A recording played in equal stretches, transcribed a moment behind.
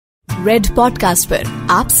Red podcast पर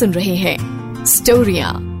आप सुन रहे हैं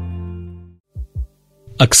स्टोरियां।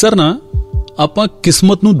 अक्सर ना ਆਪਾਂ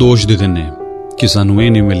ਕਿਸਮਤ ਨੂੰ ਦੋਸ਼ ਦੇ ਦਿੰਦੇ ਹਾਂ ਕਿ ਸਾਨੂੰ ਇਹ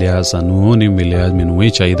ਨਹੀਂ ਮਿਲਿਆ, ਸਾਨੂੰ ਉਹ ਨਹੀਂ ਮਿਲਿਆ, ਮੈਨੂੰ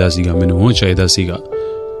ਇਹ ਚਾਹੀਦਾ ਸੀਗਾ, ਮੈਨੂੰ ਉਹ ਚਾਹੀਦਾ ਸੀਗਾ।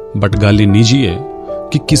 ਬਟ ਗੱਲ ਇੰਨੀ ਜੀ ਹੈ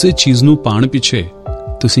ਕਿ ਕਿਸੇ ਚੀਜ਼ ਨੂੰ ਪਾਉਣ ਪਿੱਛੇ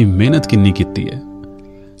ਤੁਸੀਂ ਮਿਹਨਤ ਕਿੰਨੀ ਕੀਤੀ ਹੈ।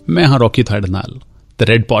 ਮੈਂ ਹਾਂ ਰੌਕੀ ਤੁਹਾਡੇ ਨਾਲ ਤੇ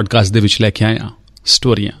ਰੈਡ ਪੋਡਕਾਸਟ ਦੇ ਵਿੱਚ ਲੈ ਕੇ ਆਇਆ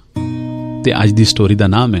ਸਟੋਰੀਆਂ, ਤੇ ਅੱਜ ਦੀ ਸਟੋਰੀ ਦਾ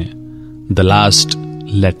ਨਾਮ ਹੈ ਦ ਲਾਸਟ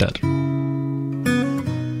ਲੈਟਰ।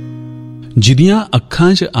 ਜਿਹਦੀਆਂ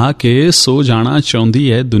ਅੱਖਾਂ 'ਚ ਆ ਕੇ ਸੋ ਜਾਣਾ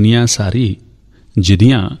ਚਾਹੁੰਦੀ ਹੈ ਦੁਨੀਆ ਸਾਰੀ,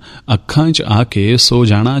 ਜਿਹਦੀਆਂ ਅੱਖਾਂ 'ਚ ਆ ਕੇ ਸੋ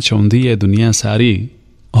ਜਾਣਾ ਚਾਹੁੰਦੀ ਹੈ ਦੁਨੀਆ ਸਾਰੀ,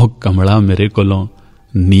 ਉਹ ਕਮਲਾ ਮੇਰੇ ਕੋਲੋਂ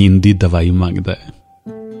ਨੀਂਦ ਦੀ ਦਵਾਈ ਮੰਗਦਾ ਹੈ।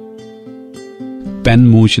 ਪੈਨ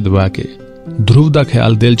ਮੂੰਹ 'ਚ ਦਬਾ ਕੇ, ਧਰੁਵ ਦਾ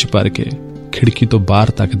ਖਿਆਲ ਦਿਲ 'ਚ ਭਰ ਕੇ, ਖਿੜਕੀ ਤੋਂ ਬਾਹਰ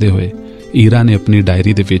ਤੱਕਦੇ ਹੋਏ ਈਰਾ ਨੇ ਆਪਣੀ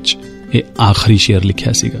ਡਾਇਰੀ ਦੇ ਵਿੱਚ ਇਹ ਆਖਰੀ ਸ਼ੇਰ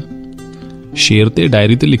ਲਿਖਿਆ ਸੀਗਾ। ਸ਼ੇਰ ਤੇ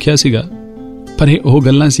ਡਾਇਰੀ ਤੇ ਲਿਖਿਆ ਸੀਗਾ, ਪਰ ਇਹ ਉਹ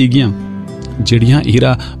ਗੱਲਾਂ ਸੀਗੀਆਂ ਜਿਹੜੀਆਂ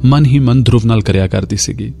ਈਰਾ ਮਨ ਹੀ ਮਨ ਧਰੁਵ ਨਾਲ ਕਰਿਆ ਕਰਦੀ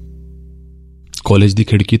ਸੀਗੀ। ਕਾਲਜ ਦੀ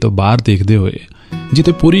ਖਿੜਕੀ ਤੋਂ ਬਾਹਰ ਦੇਖਦੇ ਹੋਏ,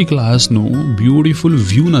 ਜਿੱਥੇ ਪੂਰੀ ਕਲਾਸ ਨੂੰ ਬਿਊਟੀਫੁਲ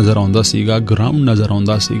ਵਿਊ ਨਜ਼ਰ ਆਉਂਦਾ ਸੀਗਾ, ਗਰਾਊਂਡ ਨਜ਼ਰ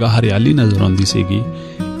ਆਉਂਦਾ ਸੀਗਾ, ਹਰਿਆਲੀ ਨਜ਼ਰ ਆਉਂਦੀ ਸੀਗੀ,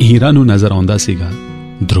 ਈਰਾ ਨੂੰ ਨਜ਼ਰ ਆਉਂਦਾ ਸੀਗਾ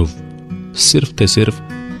ਧਰੁਵ, ਸਿਰਫ ਤੇ ਸਿਰਫ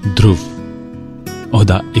ਧਰੁਵ,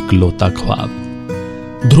 ਉਹਦਾ ਇਕਲੌਤਾ ਖੁਆਬ।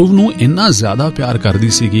 ਧਰੁਵ ਨੂੰ ਇੰਨਾ ਜ਼ਿਆਦਾ ਪਿਆਰ ਕਰਦੀ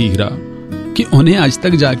ਸੀਗੀ ਈਰਾ ਕਿ ਉਹਨੇ ਅੱਜ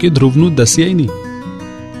ਤੱਕ ਜਾ ਕੇ ਧਰੁਵ ਨੂੰ ਦੱਸਿਆ ਹੀ ਨਹੀਂ।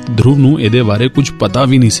 ਧਰੁਵ ਨੂੰ ਇਹਦੇ ਬਾਰੇ ਕੁਝ ਪਤਾ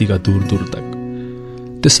ਵੀ ਨਹੀਂ ਸੀਗਾ ਦੂਰ ਦੂਰ ਤੱਕ।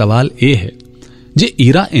 ਤੇ ਸਵਾਲ ਇਹ ਹੈ, ਜੇ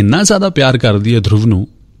ਈਰਾ ਇੰਨਾ ਜ਼ਿਆਦਾ ਪਿਆਰ ਕਰਦੀ ਹੈ ਧਰੁਵ ਨੂੰ,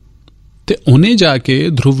 ਤੇ ਉਹਨੇ ਜਾ ਕੇ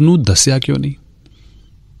ਧਰੁਵ ਨੂੰ ਦੱਸਿਆ ਕਿਉਂ ਨਹੀਂ?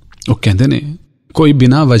 ਉਹ ਕਹਿੰਦੇ ਨੇ ਕੋਈ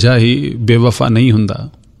ਬਿਨਾਂ ਵਜ੍ਹਾ ਹੀ ਬੇਵਫਾ ਨਹੀਂ ਹੁੰਦਾ,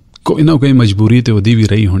 ਕੋਈ ਨਾ ਕੋਈ ਮਜਬੂਰੀ ਤੇ ਉਹਦੀ ਵੀ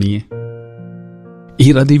ਰਹੀ ਹੋਣੀ ਹੈ।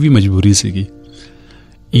 ਈਰਾ ਦੀ ਵੀ ਮਜਬੂਰੀ ਸੀਗੀ।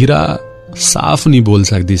 ਈਰਾ ਸਾਫ਼ ਨਹੀਂ ਬੋਲ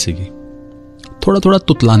ਸਕਦੀ ਸੀਗੀ, ਥੋੜਾ ਥੋੜਾ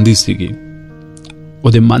ਤੁਤਲਾਂਦੀ ਸੀਗੀ,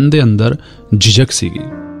 ਉਹਦੇ ਮਨ ਦੇ ਅੰਦਰ ਝਿਜਕ ਸੀਗੀ।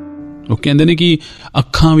 ਉਹ ਕਹਿੰਦੇ ਨੇ ਕਿ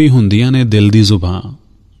ਅੱਖਾਂ ਵੀ ਹੁੰਦੀਆਂ ਨੇ ਦਿਲ ਦੀ ਜ਼ੁਬਾਨ,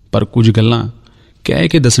 ਪਰ ਕੁਝ ਗੱਲਾਂ ਕਹਿ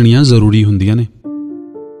ਕੇ ਦੱਸਣੀਆਂ ਜ਼ਰੂਰੀ ਹੁੰਦੀਆਂ ਨੇ।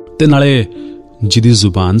 ਤੇ ਨਾਲੇ ਜਿਹਦੀ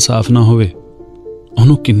ਜ਼ੁਬਾਨ ਸਾਫ਼ ਨਾ ਹੋਵੇ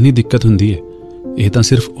ਉਹਨੂੰ ਕਿੰਨੀ ਦਿੱਕਤ ਹੁੰਦੀ ਹੈ, ਇਹ ਤਾਂ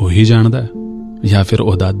ਸਿਰਫ ਉਹੀ ਜਾਣਦਾ ਹੈ ਜਾਂ ਫਿਰ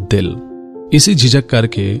ਉਹਦਾ ਦਿਲ। ਇਸੇ ਝਿਜਕ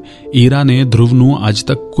ਕਰਕੇ ਈਰਾ ਨੇ ਧਰੁਵ ਨੂੰ ਅੱਜ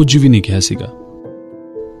ਤੱਕ ਕੁਝ ਵੀ ਨਹੀਂ ਕਿਹਾ ਸੀਗਾ।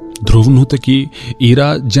 ਧਰੁਵ ਨੂੰ ਤਾਂ ਕੀ,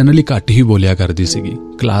 ਈਰਾ ਜਨਰਲੀ ਘੱਟ ਹੀ ਬੋਲਿਆ ਕਰਦੀ ਸੀਗੀ।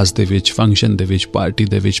 ਕਲਾਸ ਦੇ ਵਿੱਚ, ਫੰਕਸ਼ਨ ਦੇ ਵਿੱਚ, ਪਾਰਟੀ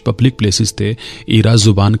ਦੇ ਵਿੱਚ, ਪਬਲਿਕ ਪਲੇਸਿਸ ਤੇ ਈਰਾ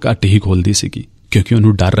ਜ਼ੁਬਾਨ ਘੱਟ ਹੀ ਖੋਲਦੀ ਸੀਗੀ, ਕਿਉਂਕਿ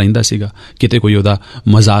ਉਹਨੂੰ ਡਰ ਰਹਿੰਦਾ ਸੀਗਾ ਕਿਤੇ ਕੋਈ ਉਹਦਾ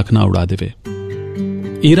ਮਜ਼ਾਕ ਨਾ ਉਡਾ ਦੇਵੇ।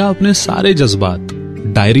 ਈਰਾ ਆਪਣੇ ਸਾਰੇ ਜਜ਼ਬਾਤ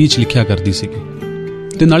ਡਾਇਰੀ 'ਚ ਲਿਖਿਆ ਕਰਦੀ ਸੀਗੀ,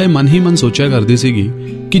 ਤੇ ਨਾਲੇ ਮਨ ਹੀ ਮਨ ਸੋਚਿਆ ਕਰਦੀ ਸੀਗੀ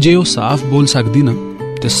ਕਿ ਜੇ ਉਹ ਸਾਫ਼ ਬੋਲ ਸਕਦੀ ਨਾ,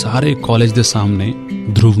 ਤੇ ਸਾਰੇ ਕਾਲਜ ਦੇ ਸਾਹਮਣੇ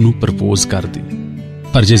ਧਰੁਵ ਨੂੰ ਪ੍ਰਪੋਜ਼ ਕਰਦੀ।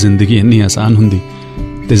 ਪਰ ਜੇ ਜ਼ਿੰਦਗੀ ਇੰਨੀ ਆਸਾਨ ਹੁੰਦੀ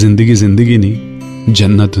ਤੇ ਜ਼ਿੰਦਗੀ ਨਹੀਂ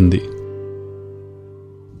ਜੰਨਤ ਹੁੰਦੀ।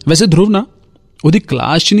 ਵੈਸੇ ਧਰੁਵ ਨਾ ਉਹਦੀ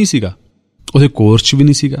ਕਲਾਸ 'ਚ ਨਹੀਂ ਸੀਗਾ, ਉਹਦੇ ਕੋਰਸ 'ਚ ਵੀ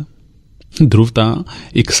ਨਹੀਂ ਸੀਗਾ। ਧਰੁਵ ਤਾਂ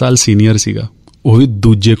 1 ਸਾਲ ਸੀਨੀਅਰ ਸੀਗਾ, ਉਹ ਵੀ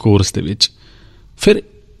ਦੂਜੇ ਕੋਰਸ ਦੇ ਵਿੱਚ। ਫਿਰ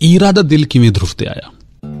ਈਰਾ ਦਾ ਦਿਲ ਕਿਵੇਂ ਧਰੁਵ ਤੇ ਆਇਆ?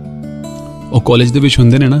 ਉਹ ਕਾਲਜ ਦੇ ਵਿੱਚ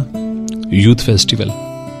ਹੁੰਦੇ ਨੇ ਨਾ ਯੂਥ ਫੈਸਟੀਵਲ,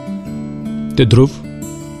 ਤੇ ਧਰੁਵ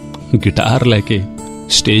ਗਿਟਾਰ ਲੈ ਕੇ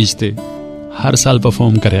ਸਟੇਜ ਤੇ ਹਰ ਸਾਲ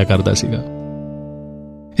ਪਰਫਾਰਮ ਕਰਿਆ ਕਰਦਾ ਸੀਗਾ।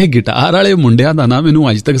 ਇਹ ਗਿਟਾਰ ਵਾਲੇ ਮੁੰਡਿਆਂ ਦਾ ਨਾ ਮੈਨੂੰ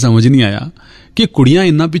ਅੱਜ ਤੱਕ ਸਮਝ ਨਹੀਂ ਆਇਆ ਕਿ ਕੁੜੀਆਂ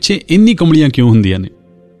ਇੰਨਾ ਪਿੱਛੇ ਇੰਨੀ ਕਮਲੀਆਂ ਕਿਉਂ ਹੁੰਦੀਆਂ ਨੇ।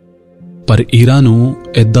 ਪਰ ਈਰਾ ਨੂੰ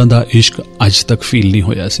ਏਦਾਂ ਦਾ ਇਸ਼ਕ ਅੱਜ ਤੱਕ ਫੀਲ ਨਹੀਂ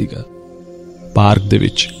ਹੋਇਆ ਸੀਗਾ। ਪਾਰਕ ਦੇ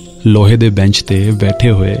ਵਿੱਚ ਲੋਹੇ ਦੇ ਬੈਂਚ ਤੇ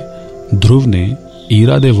ਬੈਠੇ ਹੋਏ ਧਰੁਵ ਨੇ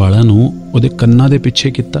ਈਰਾ ਦੇ ਵਾਲਾਂ ਨੂੰ ਉਹਦੇ ਕੰਨਾਂ ਦੇ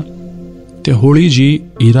ਪਿੱਛੇ ਕੀਤਾ, ਤੇ ਹੌਲੀ ਜੀ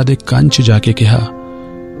ਈਰਾ ਦੇ ਕੰਨ 'ਚ ਜਾ ਕੇ ਕਿਹਾ,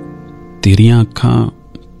 ਤੇਰੀਆਂ ਅੱਖਾਂ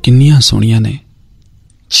ਕਿੰਨੀਆਂ ਸੋਹਣੀਆਂ ਨੇ।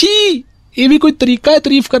 ਛੀ, ਇਹ ਵੀ ਕੋਈ ਤਰੀਕਾ ਹੈ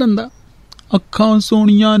ਤਾਰੀਫ ਕਰਨ ਦਾ? ਅੱਖਾਂ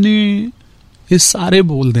ਸੋਹਣੀਆਂ ਨੇ ਇਹ ਸਾਰੇ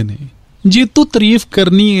ਬੋਲਦੇ ਨੇ। ਜੇ ਤੂੰ ਤਾਰੀਫ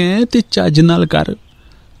ਕਰਨੀ ਹੈ ਤੇ ਚੱਜ ਨਾਲ ਕਰ,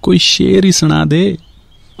 ਕੋਈ ਸ਼ੇਰ ਹੀ ਸੁਣਾ ਦੇ।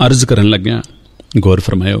 ਅਰਜ਼ ਕਰਨ ਲੱਗਿਆ, ਗੌਰ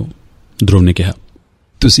ਫਰਮਾਇਓ, ਧਰੁਵ ਨੇ ਕਿਹਾ,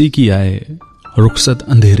 ਤੁਸੀਂ ਕੀ ਆਏ ਰੁਖਸਤ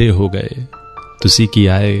ਅੰਧੇਰੇ ਹੋ ਗਏ, ਤੁਸੀਂ ਕੀ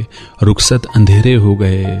ਆਏ ਰੁਖਸਤ ਅੰਧੇਰੇ ਹੋ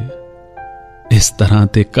ਗਏ। ਇਸ ਤਰ੍ਹਾਂ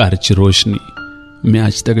ਤੇ ਘਰ 'ਚ ਰੋਸ਼ਨੀ ਮੈਂ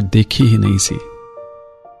ਅੱਜ ਤੱਕ ਦੇਖੀ ਹੀ ਨਹੀਂ ਸੀ।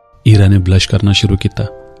 ਈਰਾ ਨੇ ਬਲਸ਼ ਕਰਨਾ ਸ਼ੁਰੂ ਕੀਤਾ,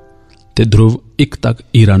 ਤੇ ਧਰੁਵ ਇੱਕ ਤੱਕ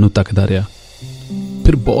ਈਰਾ ਨੂੰ ਤੱਕਦਾ ਰਿਹਾ।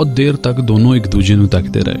 ਫਿਰ ਬਹੁਤ ਦੇਰ ਤੱਕ ਦੋਨੋਂ ਇੱਕ ਦੂਜੇ ਨੂੰ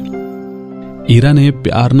ਤੱਕਦੇ ਰਹੇ। ਈਰਾ ਨੇ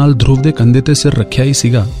ਪਿਆਰ ਨਾਲ ਧਰੁਵ ਦੇ ਕੰਧੇ ਤੇ ਸਿਰ ਰੱਖਿਆ ਹੀ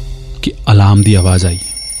ਸੀਗਾ ਕਿ ਅਲਾਰਮ ਦੀ ਆਵਾਜ਼ ਆਈ।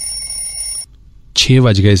 6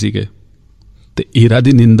 ਵੱਜ ਗਏ ਸੀਗੇ ਤੇ ਈਰਾ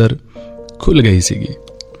ਦੀ ਨੀਂਦਰ ਖੁੱਲ ਗਈ ਸੀਗੀ।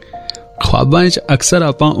 ख्वाबां च अक्सर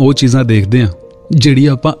आपां ਉਹ ਚੀਜ਼ਾਂ ਦੇਖਦੇ ਹਾਂ ਜਿਹੜੀ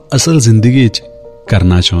ਆਪਾਂ ਅਸਲ ਜ਼ਿੰਦਗੀ 'ਚ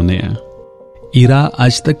ਕਰਨਾ ਚਾਹੁੰਦੇ ਹਾਂ। ਈਰਾ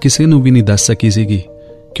ਅੱਜ ਤੱਕ ਕਿਸੇ ਨੂੰ ਵੀ ਨਹੀਂ ਦੱਸ ਸਕੀ ਸੀਗੀ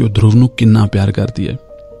ਕਿ ਉਹ ਧਰੁਵ ਨੂੰ ਕਿੰਨਾ ਪਿਆਰ ਕਰਦੀ ਹੈ।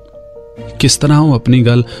 ਕਿਸ ਤਰ੍ਹਾਂ ਉਹ ਆਪਣੀ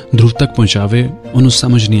ਗੱਲ ਧਰੁਵ ਤੱਕ ਪਹੁੰਚਾਵੇ, ਉਹਨੂੰ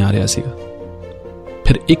ਸਮਝ ਨਹੀਂ ਆ ਰਿਹਾ ਸੀਗਾ।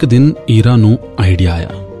 ਫਿਰ ਇੱਕ ਦਿਨ ਈਰਾ ਨੂੰ ਆਈਡੀਆ ਆਇਆ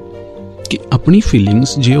ਕਿ ਆਪਣੀ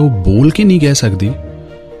ਫੀਲਿੰਗਸ ਜੇ ਉਹ ਬੋਲ ਕੇ ਨਹੀਂ ਕਹਿ ਸਕਦੀ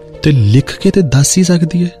ਤੇ ਲਿਖ ਕੇ ਤੇ ਦੱਸ ਹੀ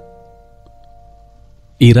ਸਕਦੀ ਹੈ।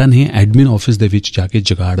 ਈਰਾ ਨੇ ਐਡਮਿਨ ਆਫਿਸ ਦੇ ਵਿੱਚ ਜਾ ਕੇ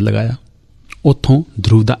ਜੁਗਾੜ ਲਗਾਇਆ। ਉੱਥੋਂ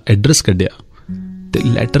ਧਰੁਵ ਦਾ ਐਡਰੈਸ ਕੱਢਿਆ ਤੇ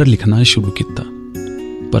ਲੈਟਰ ਲਿਖਣਾ ਸ਼ੁਰੂ ਕੀਤਾ।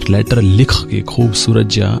 ਪਰ ਲੈਟਰ ਲਿਖ ਕੇ ਖੂਬਸੂਰਤ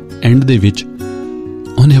ਜਿਹਾ ਐਂਡ ਦੇ ਵਿੱਚ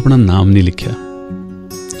ਉਹਨੇ ਆਪਣਾ ਨਾਮ ਨਹੀਂ ਲਿਖਿਆ,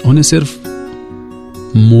 ਉਹਨੇ ਸਿਰਫ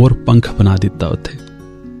ਮੋਰ ਪੰਖ ਬਣਾ ਦਿੱਤਾ ਉੱਥੇ।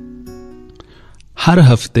 ਹਰ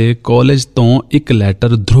ਹਫ਼ਤੇ ਕਾਲਜ ਤੋਂ ਇੱਕ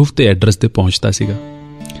ਲੈਟਰ ਧਰੁਵ ਦੇ ਐਡਰੈਸ ਤੇ ਪਹੁੰਚਦਾ ਸੀਗਾ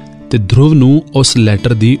ਤੇ ਧਰੁਵ ਨੂੰ ਉਸ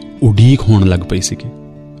ਲੈਟਰ ਦੀ ਉਡੀਕ ਹੋਣ ਲੱਗ ਪਈ ਸੀਗੀ।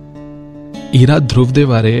 ਈਰਾ ਧਰੁਵ ਦੇ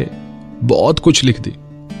ਬਾਰੇ ਬਹੁਤ ਕੁਝ ਲਿਖਦੀ,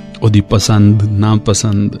 ਉਹਦੀ ਪਸੰਦ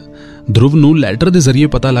ਨਾਪਸੰਦ। ਧਰੁਵ ਨੂੰ ਲੈਟਰ ਦੇ ਜ਼ਰੀਏ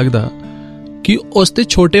ਪਤਾ ਲੱਗਦਾ ਕਿ ਉਸ ਤੇ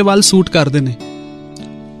ਛੋਟੇ ਵਾਲ ਸੂਟ ਕਰਦੇ ਨੇ।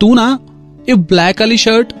 ਤੂੰ ਨਾ ਇਹ ਬਲੈਕ ਵਾਲੀ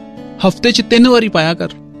ਸ਼ਰਟ ਹਫ਼ਤੇ 'ਚ 3 ਵਾਰੀ ਪਾਇਆ ਕਰ,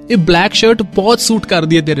 ਇਹ ਬਲੈਕ ਸ਼ਰਟ ਬਹੁਤ ਸੂਟ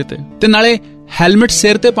ਕਰਦੀ ਹੈ ਤੇਰੇ ਤੇ ਨਾਲੇ ਹੈਲਮਟ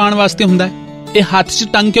ਸਿਰ ਤੇ ਪਾਉਣ ਵਾਸਤੇ ਹੁੰਦਾ ਹੈ, ਇਹ ਹੱਥ 'ਚ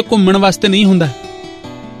ਟੰਗ ਕੇ ਘੁੰਮਣ ਵਾਸਤੇ ਨਹੀਂ ਹੁੰਦਾ।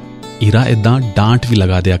 ਈਰਾ ਏਦਾਂ ਡਾਂਟ ਵੀ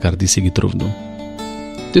ਲਗਾ ਦਿਆ ਕਰਦੀ ਸੀਗੀ ਧਰੁਵ ਨੂੰ,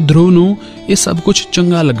 ਤੇ ਧਰੁਵ ਨੂੰ ਇਹ ਸਭ ਕੁਝ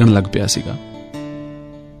ਚੰਗਾ ਲੱਗਣ ਲੱਗ ਪਿਆ ਸੀਗਾ।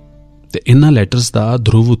 ਤੇ ਇਹਨਾਂ ਲੈਟਰਸ ਦਾ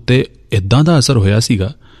ਧਰੁਵ ਉੱਤੇ ਏਦਾਂ ਦਾ ਅਸਰ ਹੋਇਆ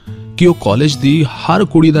ਸੀਗਾ ਕਿ ਉਹ ਕਾਲਜ ਦੀ ਹਰ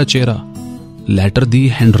ਕੁੜੀ ਦਾ ਚਿਹਰਾ ਲੈਟਰ ਦੀ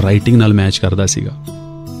ਹੈਂਡ ਰਾਈਟਿੰਗ ਨਾਲ ਮੈਚ ਕਰਦਾ ਸੀਗਾ।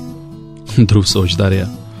 ਧਰੁਵ ਸੋਚਦਾ ਰਿਹਾ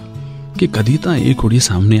ਕਿ ਕਦੀ ਤਾਂ ਇਹ ਕੁੜੀ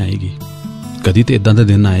ਸਾਹਮਣੇ ਆਏਗੀ, ਕਦੀ ਤੇ ਇਦਾਂ ਦਾ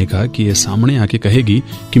ਦਿਨ ਆਏਗਾ ਕਿ ਇਹ ਸਾਹਮਣੇ ਆ ਕੇ ਕਹੇਗੀ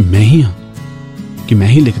ਕਿ ਮੈਂ ਹੀ ਹਾਂ, ਕਿ ਮੈਂ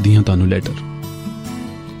ਹੀ ਲਿਖਦੀ ਹਾਂ ਤੁਹਾਨੂੰ ਲੈਟਰ।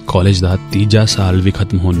 ਕਾਲਜ ਦਾ 3 ਸਾਲ ਵੀ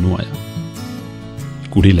ਖਤਮ ਹੋਣ ਨੂੰ ਆਇਆ,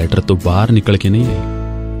 ਕੁੜੀ ਲੈਟਰ ਤੋਂ ਬਾਹਰ ਨਿਕਲ ਕੇ ਨਹੀਂ ਆਈ।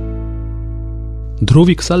 ਧਰੁਵ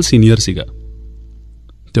 1 ਸਾਲ ਸੀਨੀਅਰ ਸੀਗਾ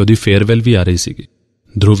ਤੇ ਉਹਦੀ ਫੇਅਰਵੈਲ ਵੀ ਆ ਰਹੀ ਸੀਗੀ।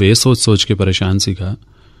 ਧਰੁਵ ਇਹ ਸੋਚ ਕੇ ਪਰੇਸ਼ਾਨ ਸੀਗਾ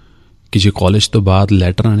ਕਿ ਜੇ ਕਾਲਜ ਤੋਂ ਬਾਅਦ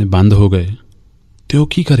ਲੈਟਰ ਆਣੇ ਬੰਦ ਹੋ ਗਏ ਤੇ ਉਹ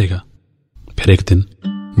ਕੀ ਕਰੇਗਾ। ਫਿਰ ਇੱਕ ਦਿਨ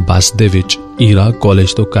ਬੱਸ ਦੇ ਵਿੱਚ ਈਰਾ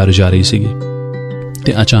ਕਾਲਜ ਤੋਂ ਘਰ ਜਾ ਰਹੀ ਸੀਗੀ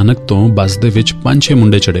ਤੇ ਅਚਾਨਕ ਤੋਂ ਬੱਸ ਦੇ ਵਿੱਚ 5-6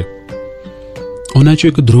 ਮੁੰਡੇ ਚੜੇ। ਉਹਨਾਂ 'ਚੋਂ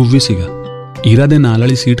ਇੱਕ ਧਰੁਵ ਵੀ ਸੀਗਾ। ਈਰਾ ਦੇ ਨਾਲ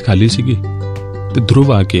ਵਾਲੀ ਸੀਟ ਖਾਲੀ ਸੀਗੀ ਤੇ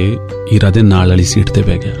ਧਰੁਵ ਆ ਕੇ ਈਰਾ ਦੇ ਨਾਲ ਵਾਲੀ ਸੀਟ ਤੇ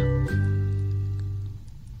ਬਹਿ ਗਿਆ।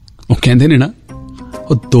 ਉਹ ਕਹਿੰਦੇ ਨੇ ਨਾ,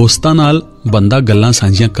 ਉਹ ਦੋਸਤਾਂ ਨਾਲ ਬੰਦਾ ਗੱਲਾਂ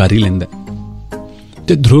ਸਾਂਝੀਆਂ ਕਰ ਹੀ ਲੈਂਦਾ।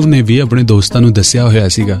 ਤੇ ਧਰੁਵ ਨੇ ਵੀ ਆਪਣੇ ਦੋਸਤਾਂ ਨੂੰ ਦੱਸਿਆ ਹੋਇਆ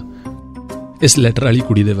ਸੀਗਾ ਇਸ ਲੈਟਰ ਵਾਲੀ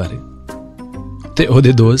ਕੁੜੀ ਦੇ ਬਾਰੇ, ਤੇ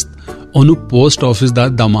ਉਹਦੇ ਦੋਸਤ ਉਹਨੂੰ ਪੋਸਟ ਆਫਿਸ ਦਾ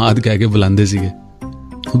ਦਾਮਾਦ ਕਹਿ ਕੇ ਬੁਲਾਉਂਦੇ ਸੀਗੇ।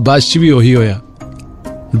 ਬੱਸ 'ਚ ਵੀ ਉਹੀ ਹੋਇਆ।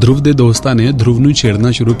 ਧਰੁਵ ਦੇ ਦੋਸਤਾਂ ਨੇ ਧਰੁਵ ਨੂੰ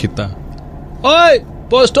ਛੇੜਨਾ ਸ਼ੁਰੂ ਕੀਤਾ। ਓਏ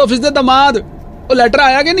ਪੋਸਟ ਆਫਿਸ ਦੇ ਦਾਮਾਦ, ਉਹ ਲੈਟਰ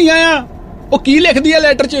ਆਇਆ ਕਿ ਨਹੀਂ ਆਇਆ? ਉਹ ਕੀ ਲਿਖਦੀ ਹੈ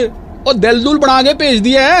ਲੈਟਰ 'ਚ? ਉਹ ਦਿਲ ਦੁਲ ਬਣਾ ਕੇ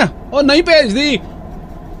ਭੇਜਦੀ ਹੈ, ਉਹ ਨਹੀਂ ਭੇਜਦੀ।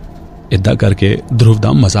 ਏਦਾਂ ਕਰਕੇ ਧਰੁਵ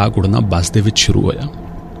ਦਾ ਮਜ਼ਾਕ ਉਡਣਾ ਬੱਸ ਦੇ ਵਿੱਚ ਸ਼ੁਰੂ ਹੋਇਆ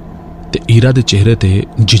ਤੇ ਈਰਾ ਦੇ ਚਿਹਰੇ ਤੇ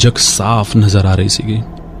ਝਿਜਕ ਸਾਫ਼ ਨਜ਼ਰ ਆ ਰਹੀ ਸੀਗੀ।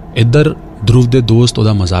 ਇੱਧਰ ਧਰੁਵ ਦੇ ਦੋਸਤ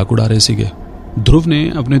ਉਹਦਾ ਮਜ਼ਾਕ ਉਡਾ ਰਹੇ ਸੀਗੇ। ਧਰੁਵ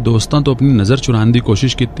ਨੇ ਆਪਣੇ ਦੋਸਤਾਂ ਤੋਂ ਆਪਣੀ ਨਜ਼ਰ ਚੁਰਾਉਣ ਦੀ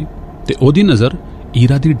ਕੋਸ਼ਿਸ਼ ਕੀਤੀ ਤੇ ਉਹਦੀ ਨਜ਼ਰ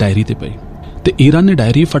ਈਰਾ ਦੀ ਡਾਇਰੀ ਤੇ ਪਈ ਤੇ ਈਰਾ ਨੇ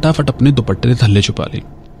ਡਾਇਰੀ ਫਟਾਫਟ ਆਪਣੇ ਦੁਪੱਟੇ ਦੇ ਥੱਲੇ ਛੁਪਾ ਲਈ।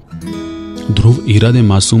 ਧਰੁਵ ਈਰਾ ਦੇ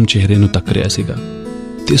ਮਾਸੂਮ ਚਿਹਰੇ ਨੂੰ ਤੱਕ ਰਿਹਾ ਸੀਗਾ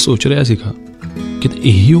ਤੇ ਸੋਚ ਰਿਹਾ ਸੀਗਾ ਕਿ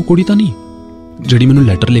ਇਹੀ ਉਹ ਕੁੜੀ ਤਾਂ ਨਹੀਂ ਜਿਹੜੀ ਮੈਨੂੰ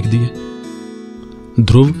ਲੈਟਰ ਲਿਖਦੀ ਹੈ।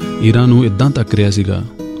 ਧਰੁਵ ਈਰਾ ਨੂੰ ਇਦਾਂ ਤੱਕ ਰਿਹਾ ਸੀਗਾ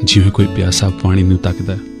ਜਿਵੇਂ ਕੋਈ ਪਿਆਸਾ ਪਾਣੀ ਨੂੰ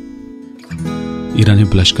ਤੱਕਦਾ। ਈਰਾ ਨੇ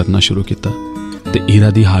ਬਲਸ਼ ਕਰਨਾ ਸ਼ੁਰੂ ਕੀਤਾ ਤੇ ਈਰਾ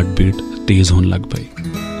ਦੀ ਹਾਰਟ ਬੀਟ ਤੇਜ਼ ਹੋਣ ਲੱਗ ਪਈ।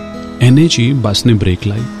 ਐਨੇ 'ਚ ਹੀ ਬੱਸ ਨੇ ਬ੍ਰੇਕ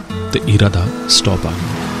ਲਾਈ ਤੇ ਈਰਾ ਦਾ ਸਟਾਪ ਆ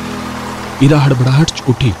ਗਿਆ। ਈਰਾ ਹੜਬੜਾਹਟ 'ਚ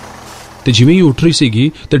ਉੱਠੀ ਤੇ ਜਿਵੇਂ ਹੀ ਉੱਠ ਰਹੀ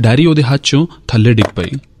ਸੀਗੀ ਤੇ ਡਾਇਰੀ ਉਹਦੇ ਹੱਥ 'ਚੋਂ ਥੱਲੇ ਡਿੱਗ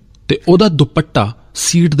ਪਈ ਤੇ ਉਹਦਾ ਦੁਪੱਟਾ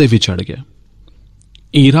ਸੀਟ ਦੇ ਵਿੱਚ ਅੜ ਗਿਆ।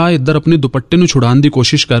 ਈਰਾ ਇੱਧਰ ਆਪਣੇ ਦੁਪੱਟੇ ਨੂੰ ਛੁਡਾਉਣ ਦੀ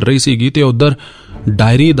ਕੋਸ਼ਿਸ਼ ਕਰ ਰਹੀ ਸੀਗੀ ਤੇ ਉੱਧਰ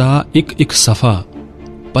ਡਾਇਰੀ ਦਾ ਇੱਕ ਸਫ਼ਾ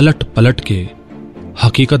ਪਲਟ ਕੇ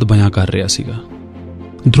ਹਕੀਕਤ ਬਿਆਨ ਕਰ ਰਿਹਾ ਸੀਗਾ।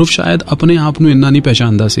 ਧਰੁਵ ਸ਼ਾਇਦ ਆਪਣੇ ਆਪ ਨੂੰ ਇੰਨਾ ਨਹੀਂ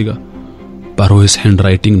ਪਹਿਚਾਨਦਾ ਸੀਗਾ, ਪਰ ਉਹ ਇਸ ਹੈਂਡ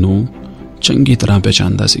ਰਾਈਟਿੰਗ ਨੂੰ ਚੰਗੀ ਤਰ੍ਹਾਂ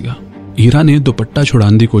ਪਹਿਚਾਨਦਾ ਸੀਗਾ। ਈਰਾ ਨੇ ਦੁਪੱਟਾ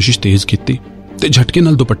ਛੁਡਾਉਣ ਦੀ ਕੋਸ਼ਿਸ਼ ਤੇਜ਼ ਕੀਤੀ ਤੇ ਝਟਕੇ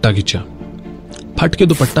ਨਾਲ ਦੁਪੱਟਾ ਖਿੱਚਿਆ। ਫਟ ਕੇ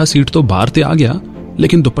ਦੁਪੱਟਾ ਸੀਟ ਤੋਂ ਬਾਹਰ ਤੇ ਆ ਗਿਆ,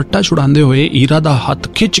 ਲੇਕਿਨ ਦੁਪੱਟਾ ਛੁਡਾਉਂਦੇ ਹੋਏ ਈਰਾ ਦਾ ਹੱਥ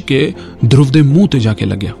ਖਿੱਚ ਕੇ ਧਰੁਵ ਦੇ ਮੂੰਹ ਤੇ ਜਾ ਕੇ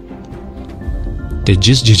ਲੱਗਿਆ ਤੇ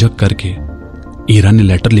ਜਿਸ ਝਿਜਕ ਕਰਕੇ ਈਰਾ ਨੇ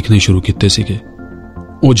ਲੈਟਰ ਲਿਖਣੇ ਸ਼ੁਰੂ ਕੀਤੇ ਸੀਗੇ,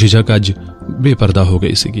 ਉਹ ਝਿਜਕ ਅੱਜ ਬੇਪਰਦਾ ਹੋ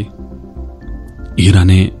ਗਈ ਸੀਗੀ। ਈਰਾ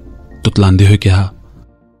ਨੇ ਤੁਤਲਾਉਂਦੇ ਹੋਏ ਕਿਹਾ,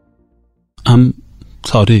 ਆਮ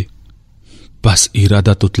ਸੌਰੀ। ਬਸ ਈਰਾ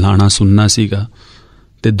ਦਾ ਤੁਤਲਾਣਾ ਸੁਣਨਾ ਸੀਗਾ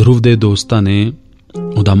ਤੇ ਧਰੁਵ ਦੇ ਦੋਸਤਾਂ ਨੇ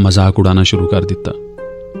ਉਹਦਾ ਮਜ਼ਾਕ ਉਡਾਉਣਾ ਸ਼ੁਰੂ ਕਰ ਦਿੱਤਾ।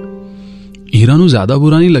 ਈਰਾ ਨੂੰ ਜ਼ਿਆਦਾ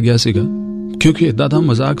ਬੁਰਾ ਨਹੀਂ ਲੱਗਿਆ ਸੀਗਾ ਕਿਉਂਕਿ ਏਦਾਂ ਦਾ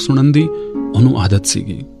ਮਜ਼ਾਕ ਸੁਣਨ ਦੀ ਉਹਨੂੰ ਆਦਤ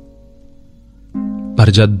ਸੀਗੀ। ਪਰ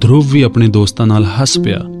ਜਦ ਧਰੁਵ ਵੀ ਆਪਣੇ ਦੋਸਤਾਂ ਨਾਲ ਹੱਸ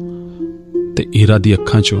ਪਿਆ ਤੇ ਈਰਾ ਦੀ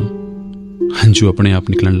ਅੱਖਾਂ 'ਚੋਂ ਹੰਝੂ ਆਪਣੇ ਆਪ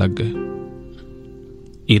ਨਿਕਲਣ ਲੱਗ ਗਏ।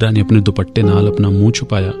 ਈਰਾ ਨੇ ਆਪਣੇ ਦੁਪੱਟੇ ਨਾਲ ਆਪਣਾ ਮੂੰਹ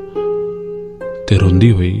ਛੁਪਾਇਆ ਤੇ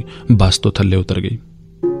ਰੋਂਦੀ ਹੋਈ ਬੱਸ ਤੋਂ ਥੱਲੇ ਉਤਰ ਗਈ।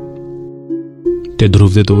 ਤੇ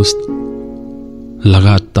ਧਰੁਵ ਦੇ ਦੋਸਤ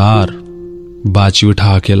ਲਗਾਤਾਰ ਬਾਜੀ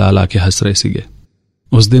ਉਠਾ ਕੇ ਲਾ ਕੇ ਹੱਸ ਰਹੇ ਸੀਗੇ।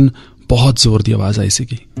 ਉਸ ਦਿਨ ਬਹੁਤ ਜ਼ੋਰ ਦੀ ਆਵਾਜ਼ ਆਈ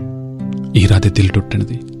ਸੀਗੀ ਈਰਾ ਦੇ ਦਿਲ ਟੁੱਟਣ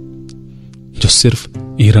ਦੀ, ਜੋ ਸਿਰਫ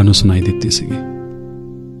ਈਰਾ ਨੂੰ ਸੁਣਾਈ ਦਿੱਤੀ ਸੀਗੀ।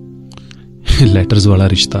 ਲੈਟਰਸ ਵਾਲਾ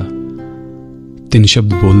ਰਿਸ਼ਤਾ 3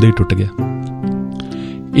 ਸ਼ਬਦ ਬੋਲਦੇ ਹੀ ਟੁੱਟ ਗਿਆ।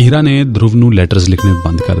 ਈਰਾ ਨੇ ਧਰੁਵ ਨੂੰ ਲੈਟਰਸ ਲਿਖਣੇ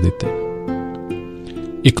ਬੰਦ ਕਰ ਦਿੱਤੇ।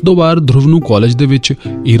 ਇੱਕ ਦੋ ਵਾਰ ਧਰੁਵ ਨੂੰ ਕਾਲਜ ਦੇ ਵਿੱਚ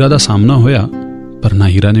ਈਰਾ ਦਾ ਸਾਹਮਣਾ ਹੋਇਆ, ਪਰ ਨਾ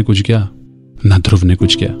ਈਰਾ ਨੇ ਕੁਝ ਕਿਹਾ ਨਾ ਧਰੁਵ ਨੇ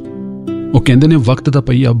ਕੁਝ ਕਿਹਾ। ਉਹ ਕਹਿੰਦੇ ਨੇ ਵਕਤ ਦਾ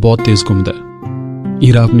ਪਹੀਆ ਬਹੁਤ ਤੇਜ਼ ਘੁੰਮਦਾ ਹੈ।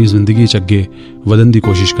 ਈਰਾ ਆਪਣੀ ਜ਼ਿੰਦਗੀ 'ਚ ਅੱਗੇ ਵਧਣ ਦੀ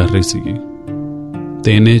ਕੋਸ਼ਿਸ਼ ਕਰ ਰਹੀ ਸੀਗੀ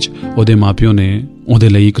ਤੇ ਇਹਨੇ 'ਚ ਉਹਦੇ ਮਾਪਿਓ ਨੇ ਉਹਦੇ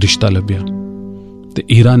ਲਈ ਇੱਕ ਰਿਸ਼ਤਾ ਲੱਭਿਆ ਤੇ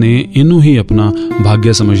ਈਰਾ ਨੇ ਇਹਨੂੰ ਹੀ ਆਪਣਾ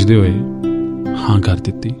ਭਾਗਿਆ ਸਮਝਦੇ ਹੋਏ ਹਾਂ ਕਰ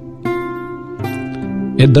ਦਿੱਤੀ।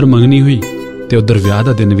 ਇੱਧਰ ਮੰਗਣੀ ਹੋਈ ਤੇ ਉੱਧਰ ਵਿਆਹ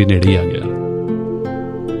ਦਾ ਦਿਨ ਵੀ ਨੇੜੇ ਆ ਗਿਆ।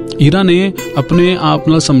 ਈਰਾ ਨੇ ਆਪਣੇ ਆਪ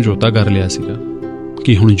ਨਾਲ ਸਮਝੌਤਾ ਕਰ ਲਿਆ ਸੀਗਾ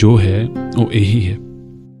ਕਿ ਹੁਣ ਜੋ ਹੈ ਉਹ ਇਹੀ ਹੈ।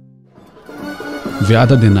 ਵਿਆਹ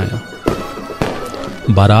ਦਾ ਦਿਨ ਆਇਆ।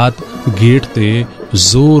 ਬਾਰਾਤ ਗੇਟ ਤੇ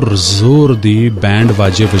ਜ਼ੋਰ ਜ਼ੋਰ ਦੀ ਬੈਂਡ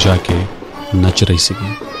ਵਾਜੇ ਵਜਾ ਕੇ ਨੱਚ ਰਹੀ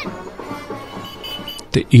ਸੀਗੀ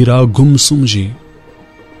ਤੇ ਈਰਾ ਗੁੰਮਸੁੰਮ ਜੀ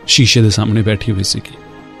ਸ਼ੀਸ਼ੇ ਦੇ ਸਾਹਮਣੇ ਬੈਠੀ ਹੋਈ ਸੀਗੀ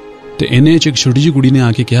ਤੇ ਇਹਨੇ ਇੱਕ ਛੋਟੀ ਜਿਹੀ ਕੁੜੀ ਨੇ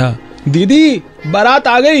ਆ ਕੇ ਕਿਹਾ, ਦੀਦੀ ਬਾਰਾਤ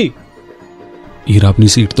ਆ ਗਈ। ਈਰਾ ਆਪਣੀ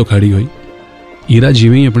ਸੀਟ ਤੋਂ ਖੜੀ ਹੋਈ। ਈਰਾ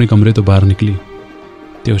ਜਿਵੇਂ ਹੀ ਆਪਣੇ ਕਮਰੇ ਤੋਂ ਬਾਹਰ ਨਿਕਲੀ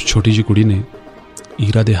ਤੇ ਉਸ ਛੋਟੀ ਜਿਹੀ ਕੁੜੀ ਨੇ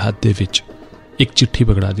ਈਰਾ ਦੇ ਹੱਥ ਦੇ ਵਿੱਚ ਇੱਕ ਚਿੱਠੀ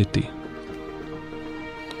ਪਕੜਾ ਦਿੱਤੀ।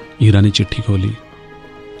 ਈਰਾ ਨੇ ਚਿੱਠੀ ਖੋਲੀ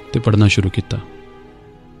ਤੇ ਪੜ੍ਹਨਾ ਸ਼ੁਰੂ ਕੀਤਾ।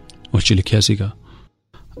 ਉਸ 'ਚ ਲਿਖਿਆ ਸੀਗਾ,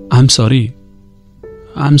 ਆਮ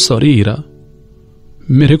ਸੌਰੀ ਈਰਾ,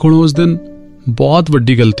 ਮੇਰੇ ਕੋਲੋਂ ਉਸ ਦਿਨ ਬਹੁਤ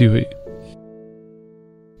ਵੱਡੀ ਗਲਤੀ ਹੋਈ।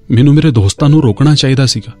 ਮੈਨੂੰ ਮੇਰੇ ਦੋਸਤਾਂ ਨੂੰ ਰੋਕਣਾ ਚਾਹੀਦਾ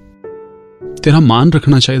ਸੀਗਾ, ਤੇਰਾ ਮਾਣ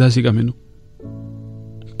ਰੱਖਣਾ ਚਾਹੀਦਾ ਸੀਗਾ ਮੈਨੂੰ,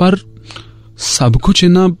 ਪਰ ਸਭ ਕੁਝ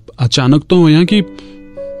ਇੰਨਾ ਅਚਾਨਕ ਤੋਂ ਹੋਇਆ ਕਿ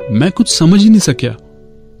ਮੈਂ ਕੁਝ ਸਮਝ ਹੀ ਨਹੀਂ ਸਕਿਆ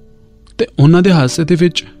ਤੇ ਉਹਨਾਂ ਦੇ ਹਾਸੇ ਦੇ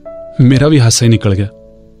ਵਿੱਚ ਮੇਰਾ ਵੀ ਹਾਸਾ ਹੀ ਨਿਕਲ ਗਿਆ।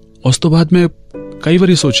 ਉਸ ਤੋਂ ਬਾਅਦ ਮੈਂ ਕਈ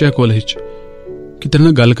ਵਾਰੀ ਸੋਚਿਆ ਕਾਲਜ 'ਚ ਕਿ ਤੇਰੇ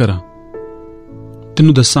ਨਾਲ ਗੱਲ ਕਰਾਂ,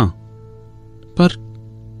 ਤੈਨੂੰ ਦੱਸਾਂ, ਪਰ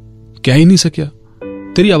ਕਹਿ ਹੀ ਨਹੀਂ ਸਕਿਆ।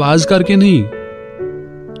 ਤੇਰੀ ਆਵਾਜ਼ ਕਰਕੇ ਨਹੀਂ,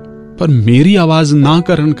 ਪਰ ਮੇਰੀ ਆਵਾਜ਼ ਨਾ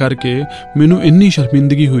ਕਰਨ ਕਰਕੇ ਮੈਨੂੰ ਇੰਨੀ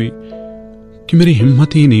ਸ਼ਰਮਿੰਦਗੀ ਹੋਈ ਕਿ ਮੇਰੀ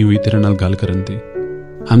ਹਿੰਮਤ ਹੀ ਨਹੀਂ ਹੋਈ ਤੇਰੇ ਨਾਲ ਗੱਲ ਕਰਨ ਦੀ।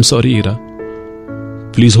 ਆਮ ਸੌਰੀ ਈਰਾ,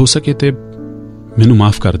 ਪਲੀਜ਼ ਹੋ ਸਕੇ ਤੇ ਮੈਨੂੰ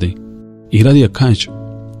ਮਾਫ ਕਰ ਦੇ। ਈਰਾ ਦੀ ਅੱਖਾਂ 'ਚ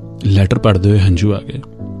ਲੈਟਰ ਪੜ੍ਹਦੇ ਹੋਏ ਹੰਝੂ ਆ ਗਏ।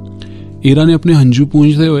 ਈਰਾ ਨੇ ਆਪਣੇ ਹੰਝੂ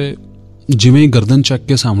ਪੂੰਝਦੇ ਹੋਏ ਜਿਵੇਂ ਹੀ ਗਰਦਨ ਚੱਕ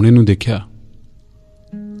ਕੇ ਸਾਹਮਣੇ ਨੂੰ ਦੇਖਿਆ,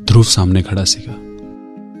 ਧਰੁਵ ਸਾਹਮਣੇ ਖੜਾ ਸੀਗਾ।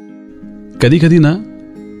 ਕਦੀ ਕਦੀ ਨਾ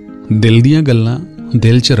ਦਿਲ ਦੀਆਂ ਗੱਲਾਂ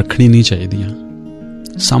ਦਿਲ 'ਚ ਰੱਖਣੀ ਨਹੀਂ ਚਾਹੀਦੀਆਂ,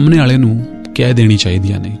 ਸਾਹਮਣੇ ਵਾਲੇ ਨੂੰ ਕਹਿ ਦੇਣੀ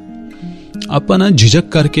ਚਾਹੀਦੀਆਂ ਨੇ। ਆਪਾਂ ਨਾ ਝਿਜਕ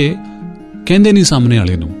ਕਰਕੇ ਕਹਿੰਦੇ ਨਹੀਂ ਸਾਹਮਣੇ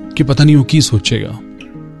ਵਾਲੇ ਨੂੰ ਕਿ ਪਤਾ ਨਹੀਂ ਉਹ ਕੀ ਸੋਚੇਗਾ,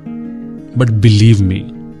 ਬਟ ਬਿਲੀਵ ਮੀ,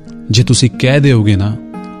 ਜੇ ਤੁਸੀਂ ਕਹਿ ਦਿਓਗੇ ਨਾ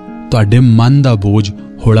ਤੁਹਾਡੇ ਮਨ ਦਾ ਬੋਝ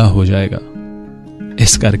ਹੌਲਾ ਹੋ ਜਾਏਗਾ।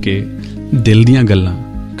 ਇਸ ਕਰਕੇ ਦਿਲ ਦੀਆਂ ਗੱਲਾਂ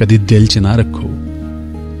ਕਦੀ ਦਿਲ 'ਚ ਨਾ ਰੱਖੋ,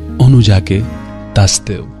 ਉਹਨੂੰ ਜਾ ਕੇ ਦੱਸ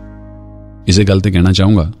ਦਿਓ। ਇਸੇ ਗੱਲ ਤੇ ਕਹਿਣਾ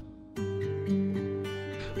ਚਾਹੂੰਗਾ,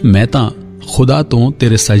 ਮੈਂ ਤਾਂ ਖੁਦਾ ਤੋਂ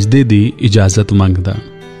ਤੇਰੇ ਸਜਦੇ ਦੀ ਇਜਾਜ਼ਤ ਮੰਗਦਾ,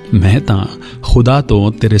 ਮੈਂ ਤਾਂ ਖੁਦਾ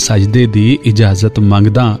ਤੋਂ ਤੇਰੇ ਸਜਦੇ ਦੀ ਇਜਾਜ਼ਤ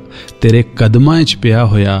ਮੰਗਦਾ, ਤੇਰੇ ਕਦਮਾਂ 'ਚ ਪਿਆ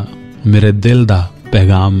ਹੋਇਆ ਮੇਰੇ ਦਿਲ ਦਾ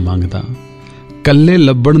ਪੈਗਾਮ ਮੰਗਦਾ। ਕੱਲੇ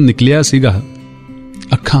ਲੱਭਣ ਨਿਕਲਿਆ ਸੀਗਾ,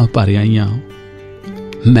 ਅੱਖਾਂ ਭਰ ਆਈਆਂ,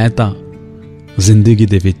 ਮੈਂ ਤਾਂ ਜ਼ਿੰਦਗੀ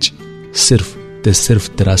ਦੇ ਵਿੱਚ ਸਿਰਫ ਤੇ ਸਿਰਫ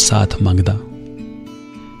ਤੇਰਾ ਸਾਥ ਮੰਗਦਾ।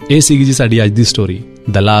 ਇਹ ਸੀਗੀ ਜੀ ਸਾਡੀ ਅੱਜ ਦੀ ਸਟੋਰੀ,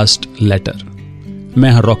 ਦ ਲਾਸਟ ਲੈਟਰ।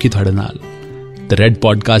 ਮੈਂ ਹਾਂ ਰੌਕੀ ਤੁਹਾਡੇ ਨਾਲ ਤੇ ਰੈਡ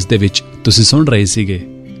ਪੋਡਕਾਸਟ ਦੇ ਵਿੱਚ ਤੁਸੀਂ ਸੁਣ ਰਹੇ ਸੀਗੇ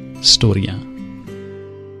ਸਟੋਰੀਆਂ।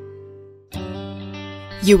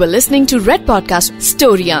 You were listening to Red Podcast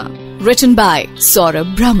Storiyan, written by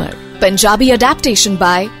Saurabh Brahmer, Punjabi adaptation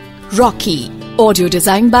by Rocky, audio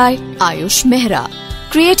design by Ayush Mehra,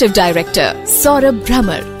 creative director Saurabh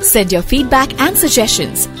Brahmer. Send your feedback and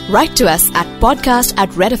suggestions. Write to us at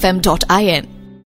podcast@redfm.in.